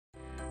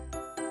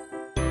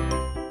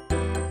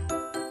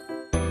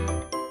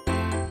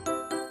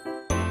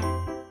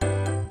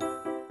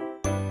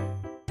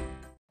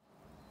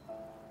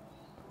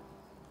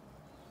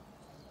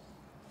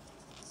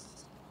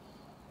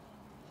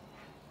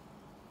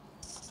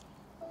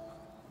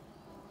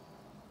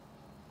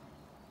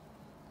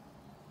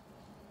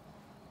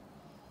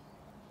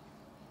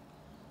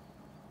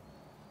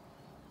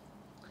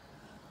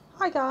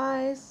Hi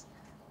guys!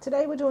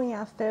 Today we're doing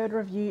our third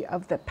review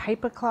of the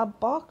Paper Club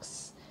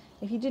box.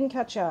 If you didn't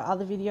catch our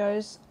other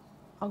videos,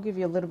 I'll give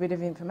you a little bit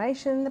of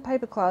information. The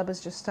Paper Club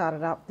has just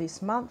started up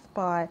this month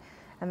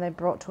and they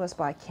brought to us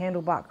by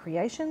Candlebark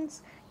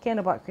Creations.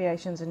 Candlebark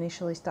Creations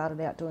initially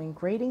started out doing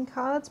greeting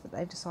cards, but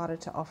they've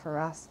decided to offer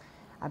us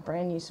a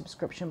brand new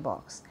subscription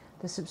box.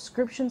 The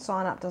subscription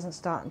sign up doesn't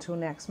start until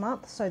next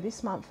month, so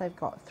this month they've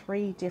got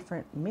 3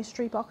 different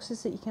mystery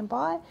boxes that you can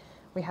buy.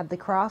 We had the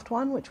craft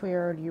one, which we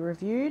already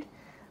reviewed.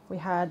 We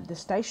had the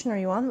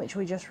stationery one, which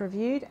we just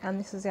reviewed. And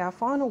this is our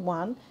final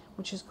one,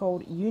 which is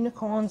called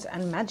Unicorns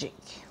and Magic.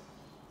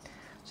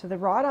 So the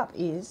write-up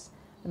is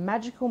the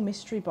magical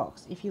mystery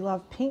box. If you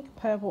love pink,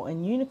 purple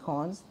and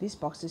unicorns, this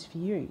box is for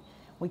you.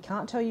 We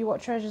can't tell you what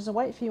treasures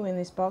await for you in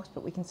this box,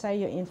 but we can say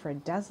you're in for a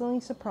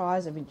dazzling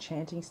surprise of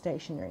enchanting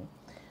stationery.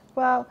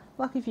 Well,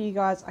 lucky for you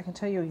guys, I can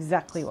tell you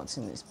exactly what's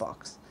in this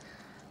box.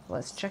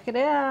 Let's check it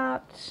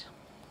out.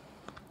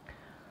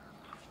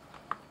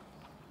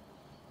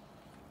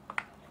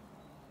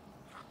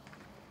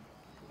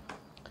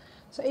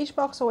 So each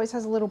box always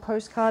has a little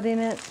postcard in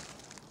it.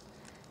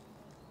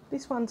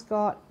 This one's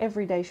got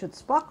 "Every day should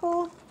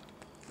sparkle." It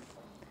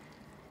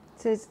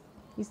says,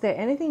 "Is there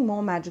anything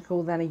more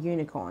magical than a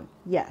unicorn?"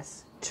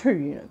 Yes, 2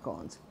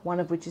 unicorns, one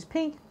of which is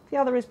pink, the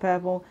other is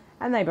purple,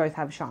 and they both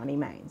have shiny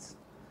manes.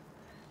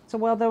 So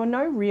while there were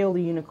no real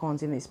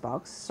unicorns in this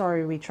box,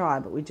 sorry we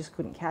tried but we just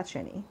couldn't catch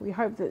any, we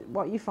hope that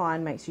what you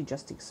find makes you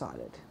just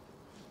excited.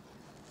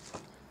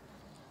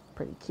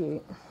 Pretty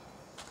cute.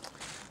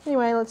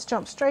 Anyway, let's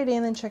jump straight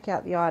in and check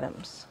out the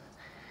items.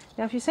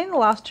 Now, if you've seen the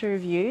last 2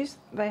 reviews,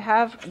 they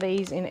have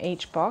these in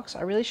each box.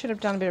 I really should have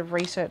done a bit of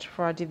research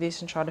before I did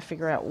this and tried to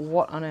figure out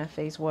what on earth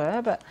these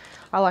were, but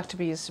I like to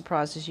be as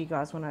surprised as you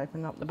guys when I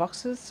open up the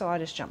boxes, so I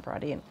just jump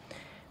right in.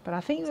 But I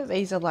think that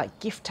these are like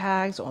gift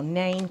tags or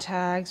name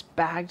tags,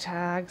 bag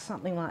tags,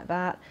 something like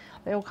that.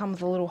 They all come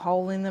with a little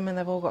hole in them and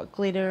they've all got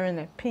glitter and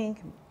they're pink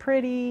and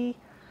pretty.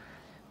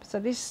 So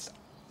this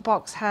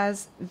box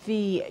has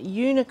the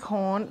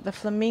unicorn, the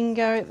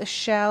flamingo, the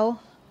shell.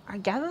 I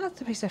gather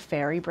that's a piece of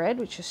fairy bread,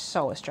 which is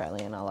so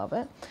Australian, I love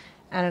it,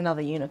 and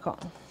another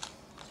unicorn.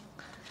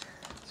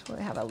 So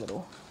we have our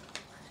little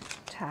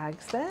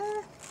tags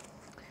there.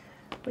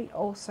 We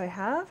also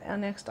have our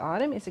next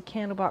item is a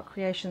Candlebark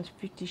Creations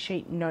 50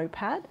 sheet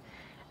notepad,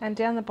 and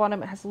down the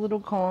bottom it has a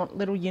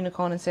little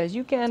unicorn and says,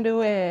 "You can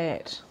do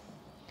it."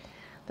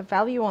 The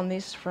value on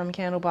this from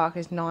Candlebark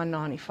is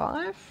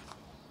 $9.95.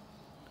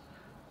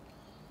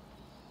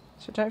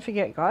 So don't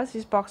forget guys,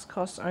 this box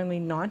costs only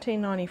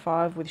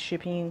 $19.95 with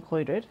shipping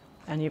included,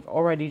 and you've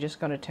already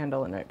just got a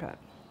 $10 notepad.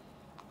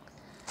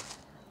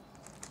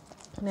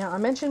 Now I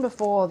mentioned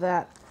before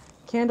that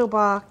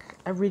Candlebark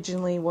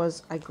originally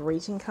was a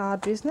greeting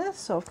card business,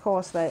 so of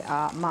course they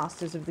are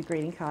masters of the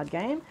greeting card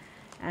game,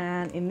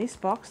 and in this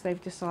box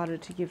they've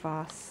decided to give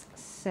us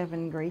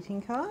 7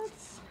 greeting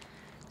cards.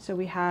 So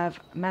we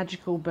have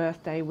Magical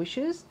Birthday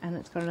Wishes, and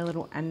it's got a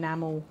little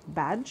enamel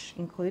badge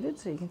included,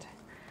 so you can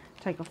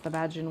take off the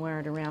badge and wear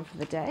it around for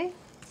the day.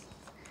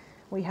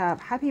 We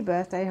have Happy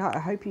Birthday, I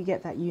hope you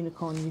get that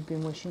unicorn you've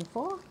been wishing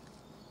for.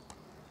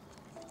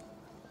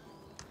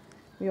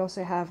 We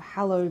also have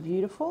Hello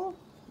Beautiful.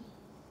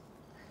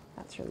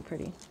 That's really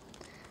pretty.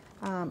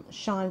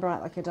 Shine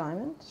Bright Like a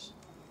Diamond.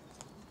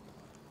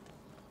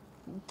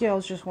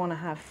 Girls Just Want to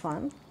Have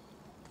Fun.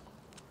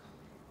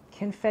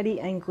 Confetti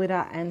and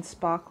Glitter and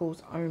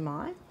Sparkles, Oh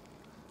My.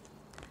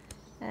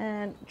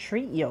 And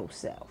Treat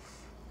Yourself.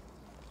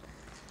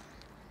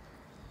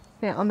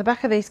 Now on the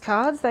back of these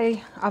cards,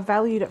 they are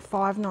valued at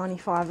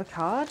 $5.95 a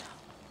card.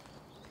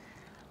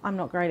 I'm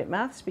not great at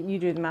maths, but you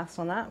do the maths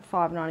on that.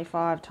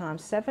 $5.95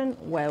 times 7,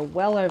 we're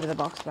well over the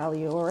box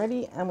value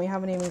already, and we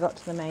haven't even got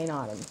to the main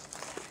item.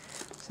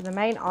 So the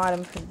main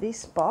item for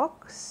this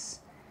box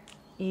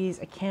is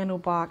a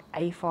Candlebark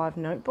A5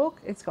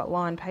 notebook. It's got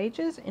lined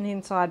pages, an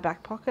inside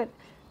back pocket,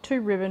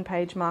 2 ribbon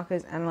page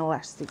markers and an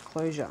elastic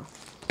closure.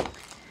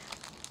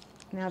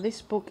 Now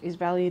this book is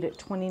valued at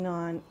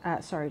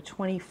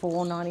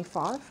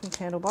 $24.95 from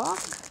Candlebark.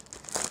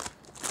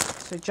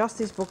 So just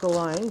this book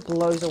alone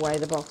blows away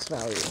the box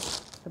value.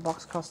 The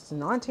box costs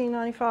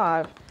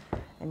 $19.95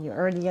 and you're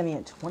already getting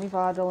a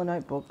 $25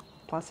 notebook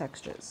plus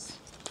extras.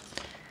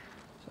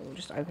 So we'll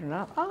just open it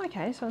up. Oh,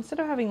 okay, so instead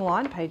of having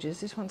lined pages,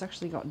 this one's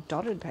actually got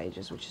dotted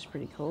pages, which is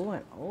pretty cool.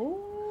 And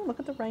oh, look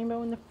at the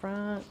rainbow in the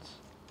front.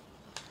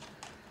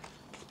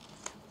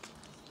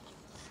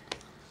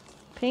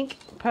 Pink,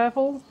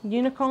 purple,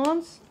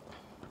 unicorns.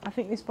 I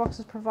think this box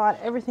has provided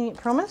everything it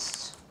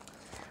promised.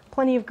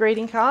 Plenty of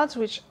greeting cards,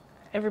 which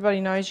everybody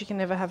knows you can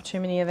never have too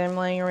many of them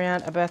laying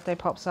around. A birthday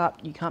pops up,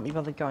 you can't be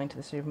bothered going to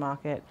the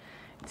supermarket.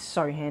 It's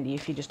so handy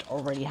if you just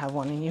already have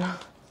one in your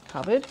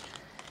cupboard.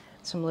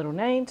 Some little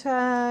name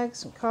tags,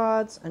 some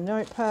cards, a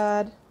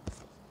notepad.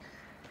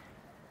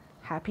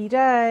 Happy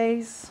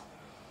days.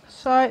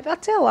 So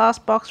that's our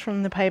last box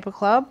from the Paper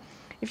Club.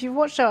 If you've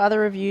watched our other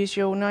reviews,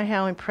 you'll know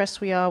how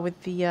impressed we are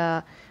with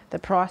the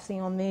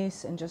pricing on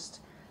this, and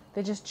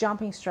they're just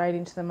jumping straight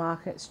into the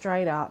market,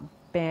 straight up,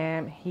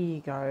 bam, here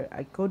you go,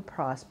 a good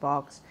price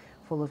box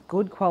full of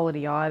good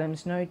quality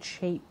items, no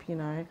cheap, you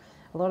know.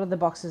 A lot of the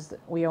boxes that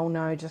we all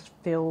know just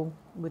fill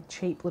with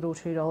cheap little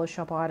 $2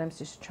 shop items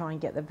just to try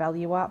and get the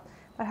value up.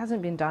 That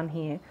hasn't been done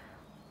here.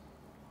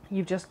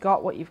 You've just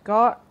got what you've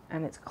got,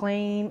 and it's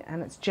clean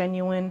and it's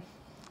genuine.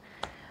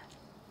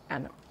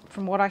 And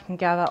from what I can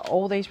gather,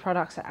 all these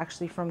products are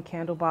actually from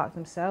Candlebark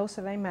themselves.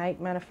 So they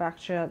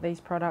manufacture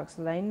these products.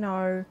 So they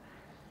know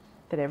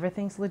that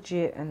everything's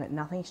legit and that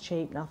nothing's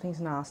cheap,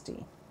 nothing's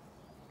nasty.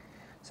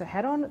 So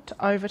head on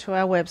over to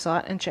our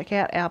website and check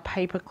out our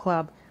Paper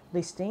Club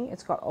listing.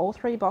 It's got all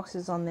 3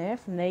 boxes on there.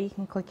 From there you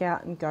can click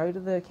out and go to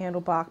the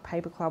Candlebark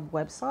Paper Club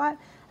website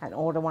and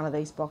order one of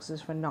these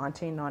boxes for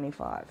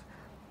 $19.95.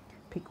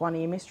 Pick one of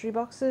your mystery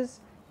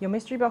boxes. Your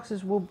mystery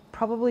boxes will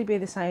probably be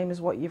the same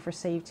as what you've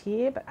received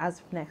here, but as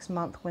of next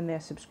month when their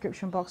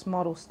subscription box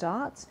model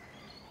starts,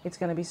 it's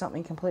going to be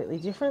something completely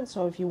different.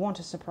 So if you want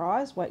a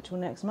surprise, wait till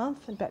next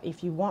month. But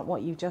if you want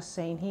what you've just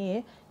seen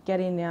here, get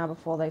in now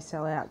before they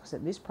sell out, because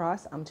at this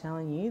price, I'm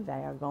telling you,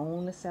 they are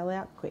going to sell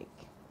out quick.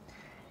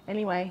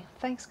 Anyway,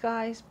 thanks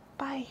guys.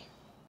 Bye.